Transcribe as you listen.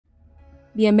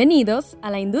Bienvenidos a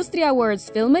la Industria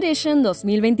Awards Film Edition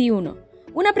 2021,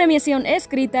 una premiación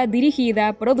escrita,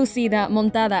 dirigida, producida,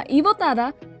 montada y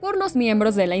votada por los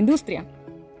miembros de la industria.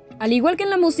 Al igual que en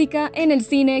la música, en el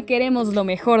cine queremos lo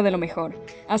mejor de lo mejor.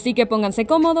 Así que pónganse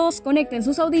cómodos, conecten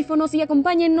sus audífonos y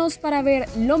acompáñennos para ver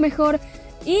lo mejor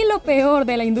y lo peor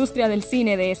de la industria del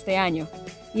cine de este año.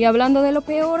 Y hablando de lo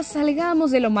peor,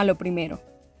 salgamos de lo malo primero.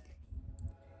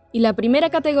 Y la primera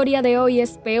categoría de hoy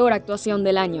es Peor Actuación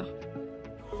del Año.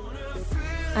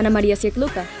 Ana María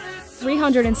Siekluka,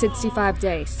 365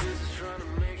 Days.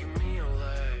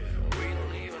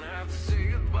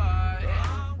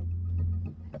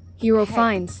 Hero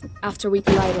Finds, After We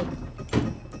Collided.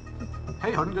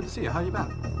 Hey, honey, good to see you. How you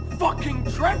been? Fucking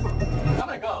Trevor!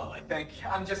 Gotta go, I think.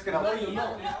 I'm just gonna let you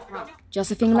know.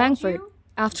 Josephine Langford,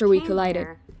 After We Collided.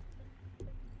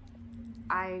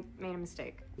 I made a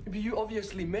mistake. But you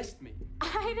obviously missed me.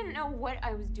 I didn't know what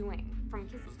I was doing from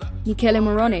kissing. Michele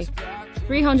Morrone,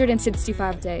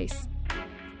 365 Days.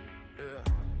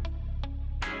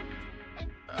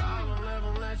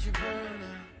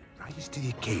 Rise to the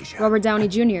occasion. Robert Downey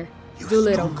Jr., You're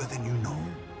Doolittle. stronger than you know.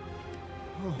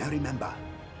 Now remember,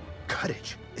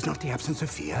 courage is not the absence of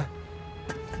fear.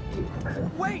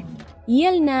 Wait! Y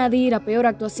el Nadir a Peor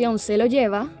Actuación se lo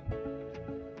lleva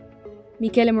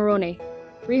Michele Morrone,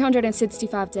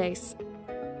 365 Days.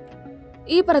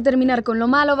 Y para terminar con lo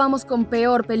malo, vamos con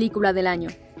Peor Película del Año.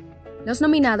 Los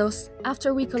nominados: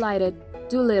 After We Collided,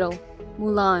 Doolittle,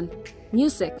 Mulan,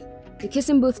 Music, The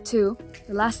Kissing Booth 2,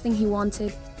 The Last Thing He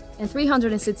Wanted, and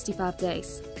 365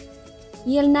 Days.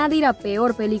 Y el Nadir a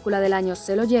Peor Película del Año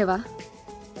se lo lleva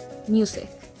Music.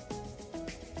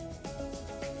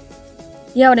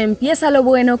 Y ahora empieza lo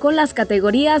bueno con las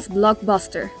categorías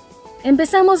Blockbuster.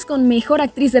 Empezamos con Mejor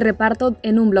Actriz de Reparto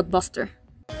en un Blockbuster.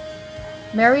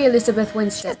 Mary Elizabeth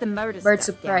Winstead, Birds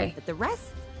of Prey. But the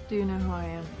rest, Do you know who I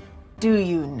am? do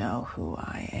you know who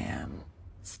I am?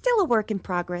 Still a work in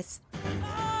progress.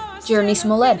 Journey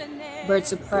Smollett,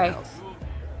 Birds of Prey.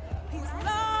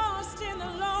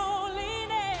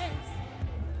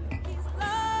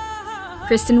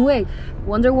 Kristen Wiig,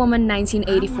 Wonder Woman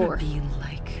 1984. Be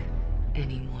like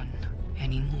anyone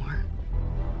anymore.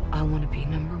 I want to be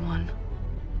number one,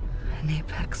 an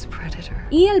apex predator.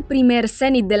 Y el primer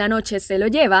cenit de la noche se lo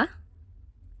lleva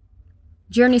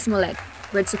Journey Smollett,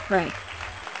 Birds of Prey.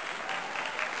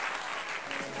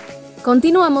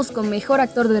 Continuamos con Mejor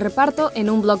Actor de Reparto en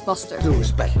un Blockbuster. Due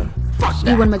respect. Fuck that.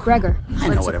 Ewan McGregor, I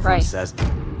know Birds what of everyone Prey. says.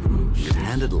 Get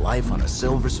handed life on a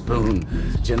silver spoon.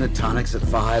 Gin and tonics at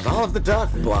 5. All of the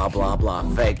duck. Blah, blah, blah.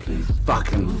 Fake.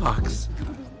 Fucking fucks.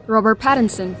 Robert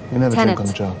Pattinson, You never Tenet. drink on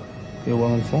the job. You're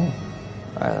well informed.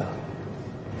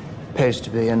 Pays to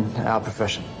be in our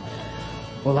profession.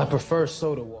 Well, I prefer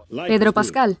soda water. Pedro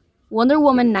Pascal, Wonder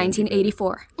Woman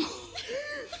 1984.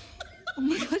 Oh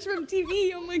my gosh, from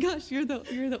TV. Oh my gosh, you're the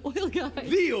oil guy.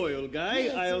 The oil guy,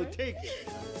 I'll take it.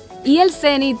 Y el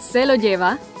cenit se lo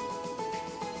lleva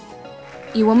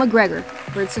Ewan McGregor,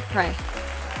 Birds of Prey.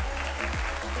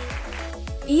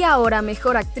 Y ahora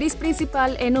Mejor Actriz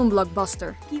Principal en un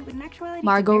Blockbuster.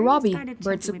 Margot Robbie,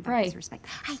 Birds of Prey.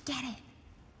 I get it.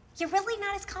 You're really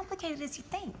not as complicated as you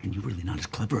think. And you're really not as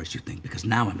clever as you think, because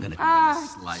now I'm gonna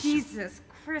slice you. Jesus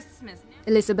Christmas.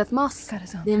 Elizabeth Moss, Got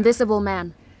his own. The Invisible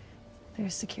Man.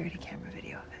 There's security camera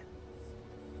video of it.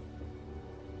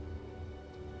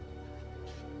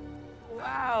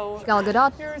 Wow. Gal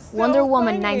Gadot, You're so Wonder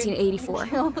Woman funny.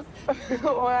 1984.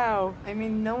 Wow. I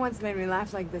mean, no one's made me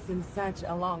laugh like this in such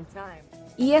a long time.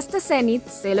 Y este cenit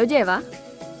se lo lleva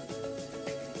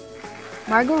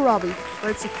Margot Robbie,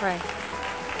 Birds of Prey.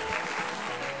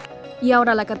 Y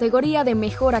ahora la categoría de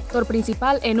Mejor Actor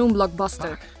Principal en un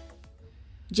Blockbuster.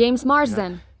 James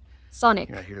Marsden, Sonic.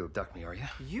 You're not here to abduct me, are you?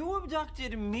 You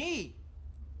abducted me!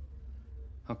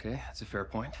 Okay, that's a fair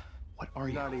point. What are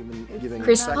you? Not even giving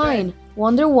Chris Pine,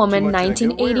 Wonder Woman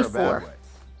 1984.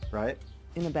 Right?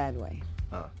 In a bad way.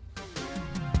 Oh.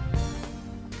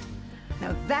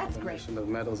 Now that's great.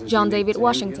 John David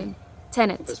Washington,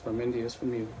 Tenet. From India is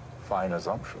from you. Fine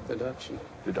assumption. Deduction.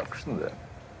 Deduction there.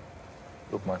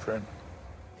 Look, my friend.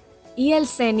 Y el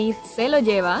cenit se lo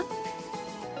lleva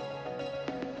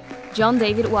John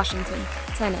David Washington,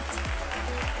 Tenet.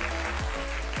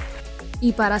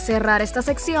 Y para cerrar esta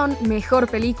sección, Mejor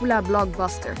Película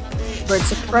Blockbuster,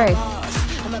 Birds of Prey.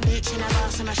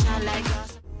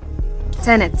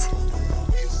 Tenet.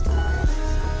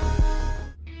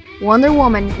 Wonder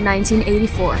Woman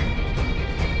 1984.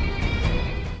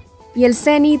 Y el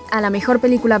cenit a la Mejor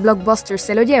Película Blockbuster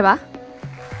se lo lleva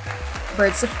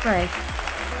Birds of Prey.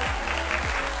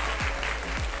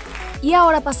 Y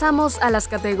ahora pasamos a las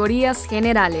categorías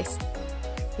generales.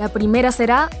 La primera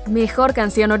será Mejor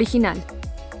Canción Original.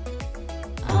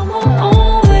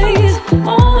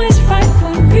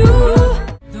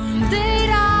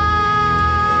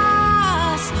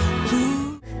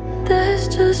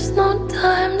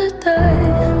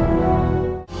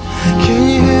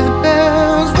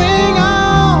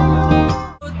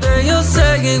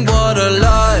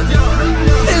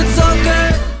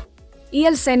 Y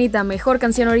el cenit a Mejor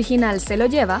Canción Original se lo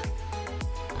lleva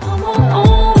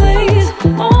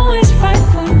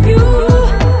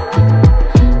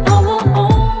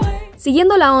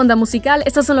Siguiendo la onda musical,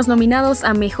 estos son los nominados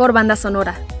a Mejor Banda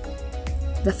Sonora: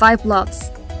 The Five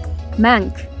Bloods,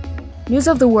 Mank, News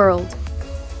of the World,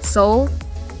 Soul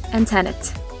and Tenet.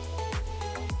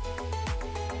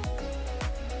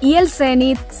 Y el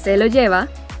cenit se lo lleva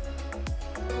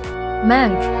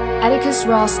Mank, Atticus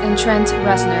Ross and Trent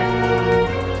Reznor.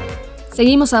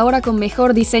 Seguimos ahora con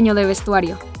Mejor Diseño de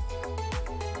Vestuario: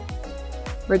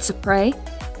 Birds of Prey,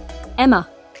 Emma,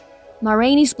 Ma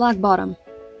Rainey's Black Bottom,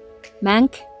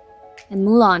 Mank and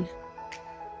Mulan.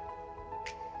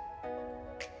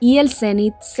 Y el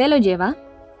cenit se lo lleva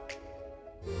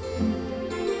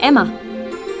Emma.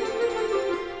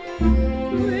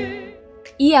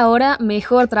 Y ahora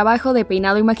Mejor Trabajo de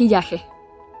Peinado y Maquillaje.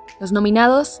 Los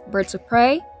nominados: Birds of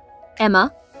Prey,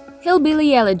 Emma,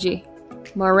 Hillbilly Elegy,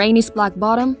 Ma Rainey's Black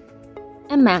Bottom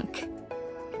and Mank.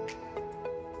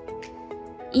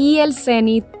 Y el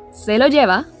cenit se lo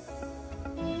lleva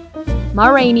Ma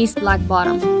Rainey's Black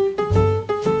Bottom.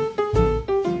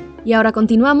 Y ahora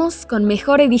continuamos con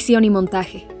Mejor Edición y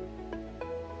Montaje.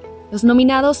 Los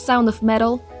nominados: Sound of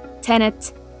Metal,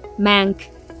 Tenet, Mank,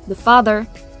 The Father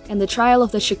and The Trial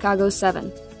of the Chicago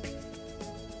 7.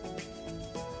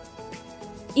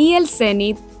 Y el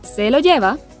cenit se lo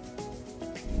lleva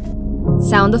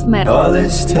Sound of Metal.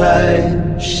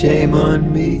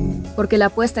 Porque la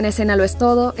puesta en escena lo es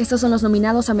todo, estos son los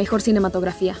nominados a Mejor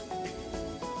Cinematografía: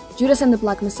 Judas and the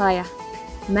Black Messiah,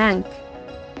 Mank,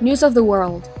 News of the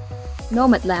World,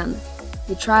 Nomadland,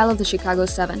 The Trial of the Chicago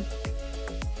 7.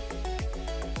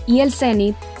 Y el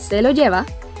cenit se lo lleva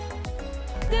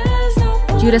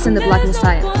Judas and the Black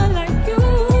Messiah.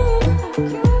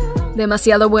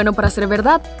 Demasiado bueno para ser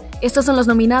verdad, estos son los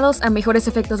nominados a Mejores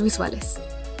Efectos Visuales: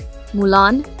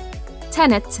 Mulan,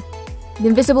 Tenet, The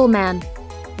Invisible Man,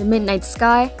 The Midnight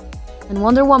Sky and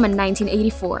Wonder Woman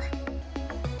 1984.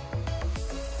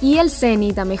 Y el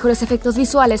cenit a Mejores Efectos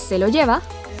Visuales se lo lleva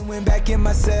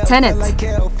Tenet.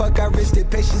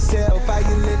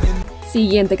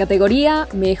 Siguiente categoría: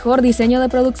 Mejor Diseño de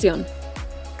Producción.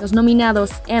 Los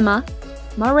nominados: Emma,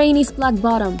 Ma Rainey's Black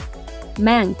Bottom,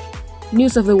 Mank,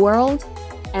 News of the World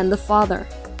and The Father.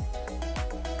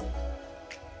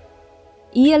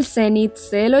 Y el cenit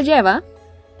se lo lleva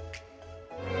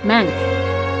Mank.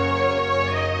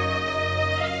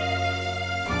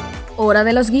 Hora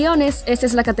de los guiones, esta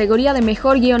es la categoría de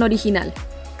Mejor Guión Original.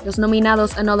 Los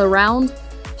nominados: Another Round,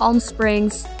 Palm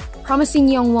Springs, Promising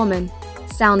Young Woman,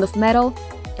 Sound of Metal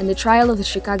and The Trial of the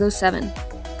Chicago 7.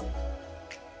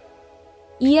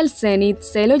 Y el cenit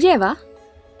se lo lleva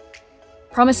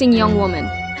Promising Young Woman.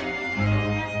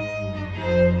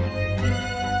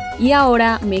 Y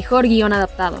ahora Mejor Guión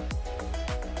Adaptado.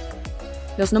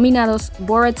 Los nominados: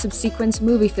 Borat Subsequent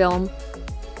Movie Film,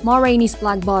 Ma Rainey's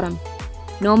Black Bottom,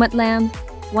 Nomadland,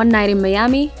 One Night in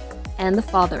Miami and The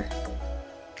Father.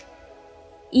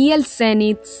 Y el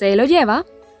cenit se lo lleva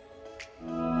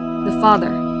The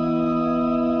Father.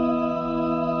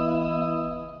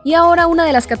 Y ahora una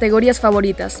de las categorías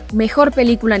favoritas: Mejor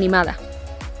Película Animada.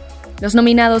 Los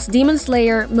nominados: Demon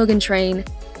Slayer, Mugen Train,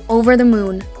 Over the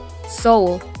Moon,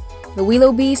 Soul, The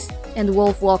Willow Beast and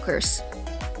Wolf Walkers.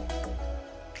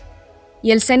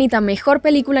 Y el cenit a Mejor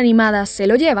Película Animada se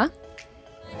lo lleva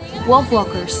Wolf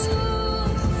Walkers.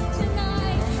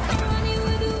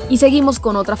 Y seguimos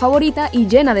con otra favorita y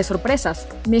llena de sorpresas: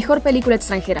 Mejor Película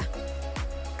Extranjera.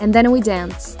 And Then We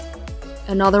Danced,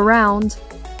 Another Round,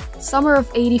 Summer of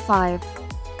 '85,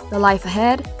 The Life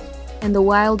Ahead and The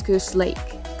Wild Goose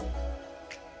Lake.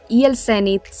 Y el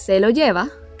cenit se lo lleva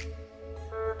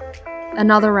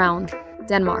Another Round,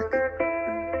 Denmark.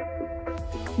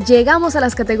 Llegamos a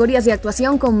las categorías de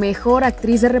actuación con Mejor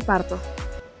Actriz de Reparto.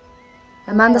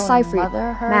 Amanda Seyfried,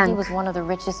 Mank. Was one of the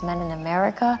richest men in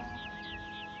America.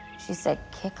 She said,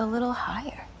 "Kick a little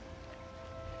higher."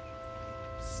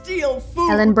 Steal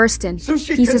food. Ellen Burstyn, so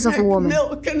she Pieces could of a make Woman.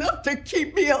 Milk enough to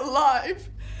keep me alive,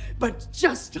 but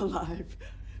just alive,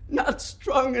 not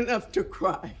strong enough to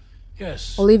cry.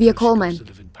 Yes. Olivia Colman,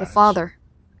 The Father.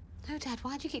 No, Dad,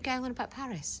 why do you keep going on about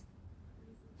Paris?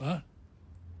 What?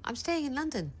 I'm staying in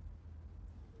London.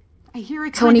 I hear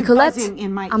a Toni kind of Collette, buzzing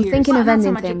in my I'm ears. thinking Well, of not ending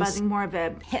so much things. a buzzing, more of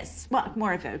a hiss. Well,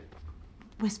 more of a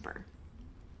whisper.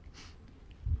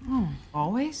 Oh,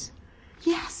 always?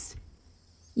 Yes.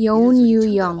 Yoon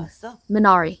Yoo-young,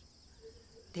 Minari.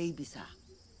 데이비사,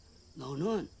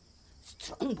 너는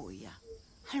스트롱 보이야.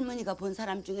 할머니가 본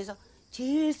사람 중에서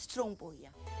제일 스트롱 보이야.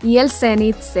 Y el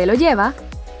Zenith se lo lleva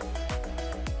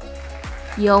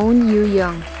Yoon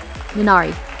Yoo-young,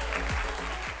 Minari.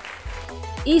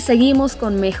 Y seguimos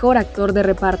con Mejor Actor de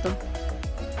Reparto.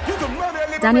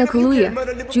 Daniel Kaluuya,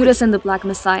 Judas and the Black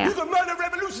Messiah. You can murder a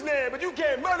revolutionary, but you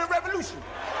can't murder revolution.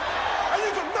 And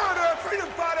you can murder a freedom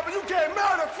fighter, but you can't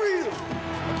murder freedom.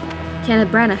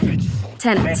 Kenneth Branagh,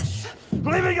 Tenet.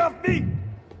 Living off me,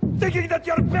 thinking that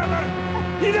you're better.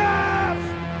 Enough!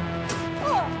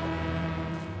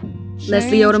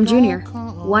 Leslie Odom Jr.,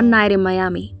 One Night in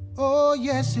Miami. Oh,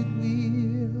 yes, it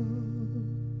will.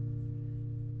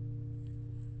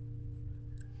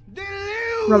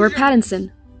 Robert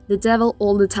Pattinson, The Devil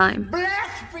All the Time.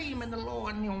 Blaspheme in the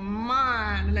Lord in your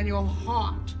mind and in your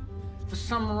heart for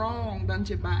some wrong done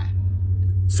you by.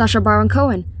 Sacha Baron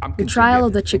Cohen, The Trial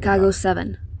of the Chicago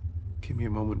 7. Give me a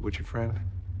moment, would you, friend?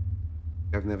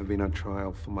 I've never been on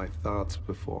trial for my thoughts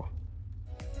before.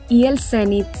 Y el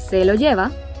Zenith se lo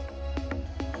lleva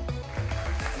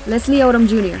Leslie Odom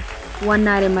Jr., One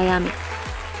Night in Miami.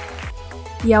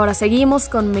 Y ahora seguimos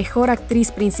con Mejor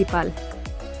Actriz Principal.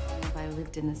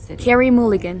 Carey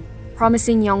Mulligan,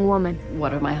 Promising Young Woman.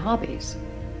 What are my hobbies?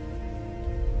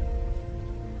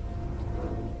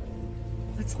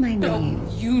 What's my name?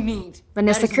 You need.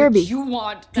 Vanessa That is Kirby, what you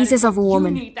want. That Pieces is of a what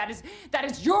Woman. You need. That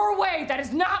is your way. That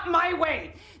is not my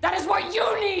way. That is what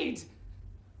you need.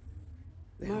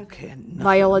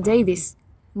 Viola Davis,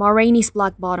 Ma Rainey's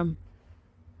Black Bottom.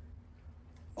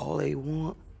 All they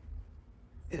want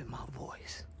is my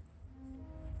voice.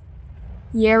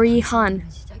 Yeri Han,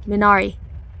 Minari.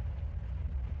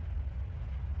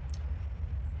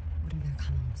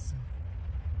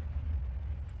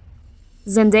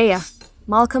 Zendaya,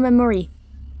 Malcolm and Marie.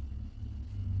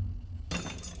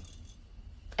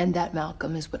 And that,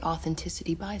 Malcolm, is what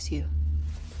authenticity buys you.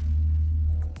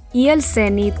 Y el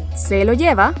Zenith se lo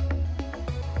lleva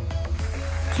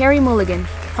Carey Mulligan,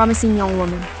 Promising Young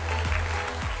Woman.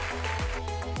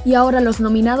 Y ahora los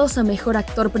nominados a Mejor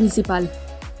Actor Principal.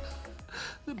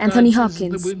 Anthony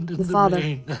Hopkins, The Father.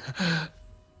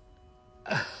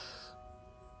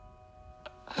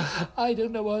 I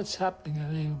don't know what's happening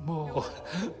anymore.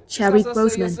 Chadwick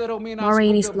Boseman, Ma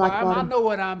Rainey's Black I Bottom. know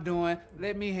what I'm doing.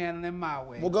 Let me handle it my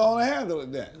way. Well, go on and handle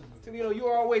it then. You know,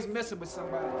 you're always messing with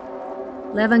somebody.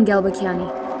 Levan Gelbakiani,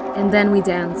 And Then We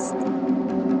Danced.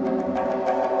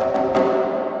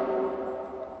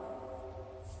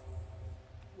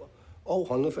 Og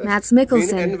hold nu fast. Mads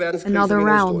Mikkelsen, Ved anden verdenskrig, Another som en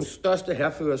af Round. historiens største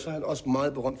hærfører, så er han også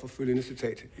meget berømt for følgende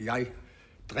citat. Jeg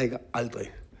drikker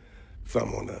aldrig før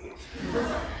måneden.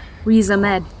 Riz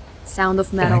Ahmed, Sound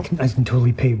of Metal. I can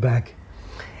totally pay you back.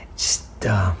 Just,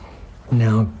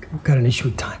 now, got an issue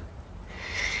with time.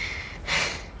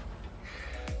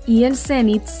 Y el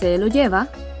Zenith se lo lleva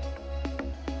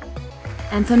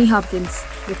Anthony Hopkins,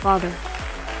 The Father.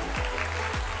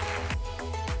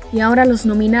 Y ahora los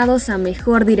nominados a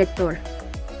Mejor Director.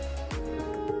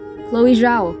 Chloe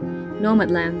Zhao,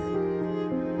 Nomadland.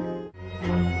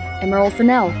 Emerald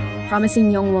Fennell,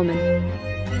 Promising Young Woman.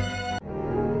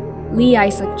 Lee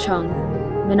Isaac Chung,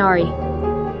 Minari.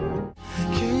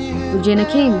 Regina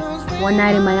King, One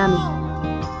Night in Miami.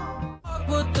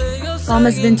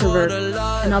 Thomas Vinterberg,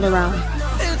 Another Round.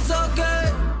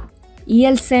 Y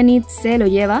el Zenith se lo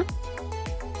lleva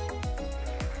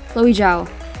Chloe Zhao,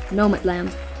 Nomadland.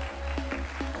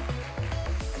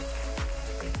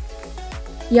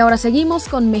 Y ahora seguimos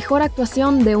con Mejor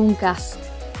Actuación de un Cast.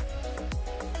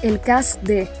 El cast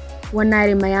de One Night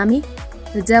in Miami,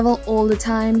 The Devil All the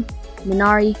Time,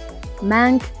 Minari,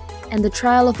 Mank, and The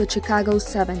Trial of the Chicago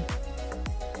 7.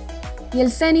 Y el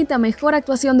Zenith a Mejor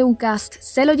Actuación de un Cast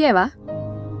se lo lleva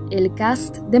el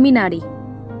cast de Minari.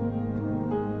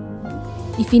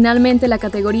 Y finalmente la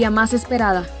categoría más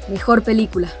esperada, Mejor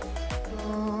Película.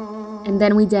 And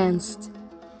Then We Danced.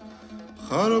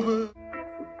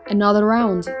 Another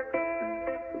Round.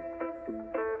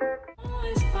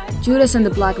 Judas and the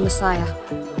Black Messiah.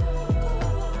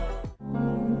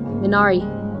 Minari.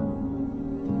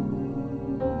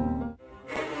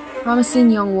 Promising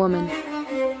Young Woman.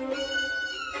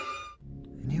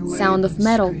 Sound of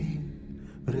Metal.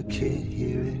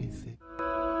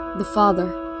 The Father.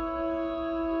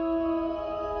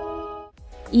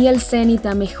 Y el Zenith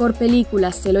a Mejor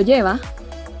Película se lo lleva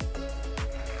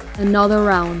Another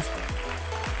Round.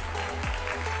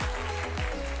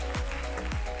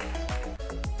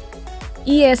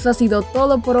 Y eso ha sido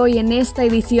todo por hoy en esta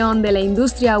edición de la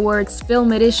Industria Awards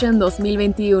Film Edition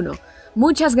 2021.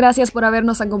 Muchas gracias por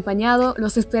habernos acompañado,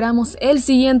 los esperamos el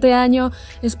siguiente año,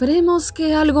 esperemos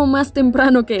que algo más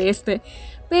temprano que este.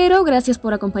 Pero gracias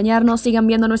por acompañarnos, sigan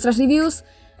viendo nuestras reviews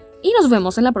y nos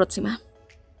vemos en la próxima.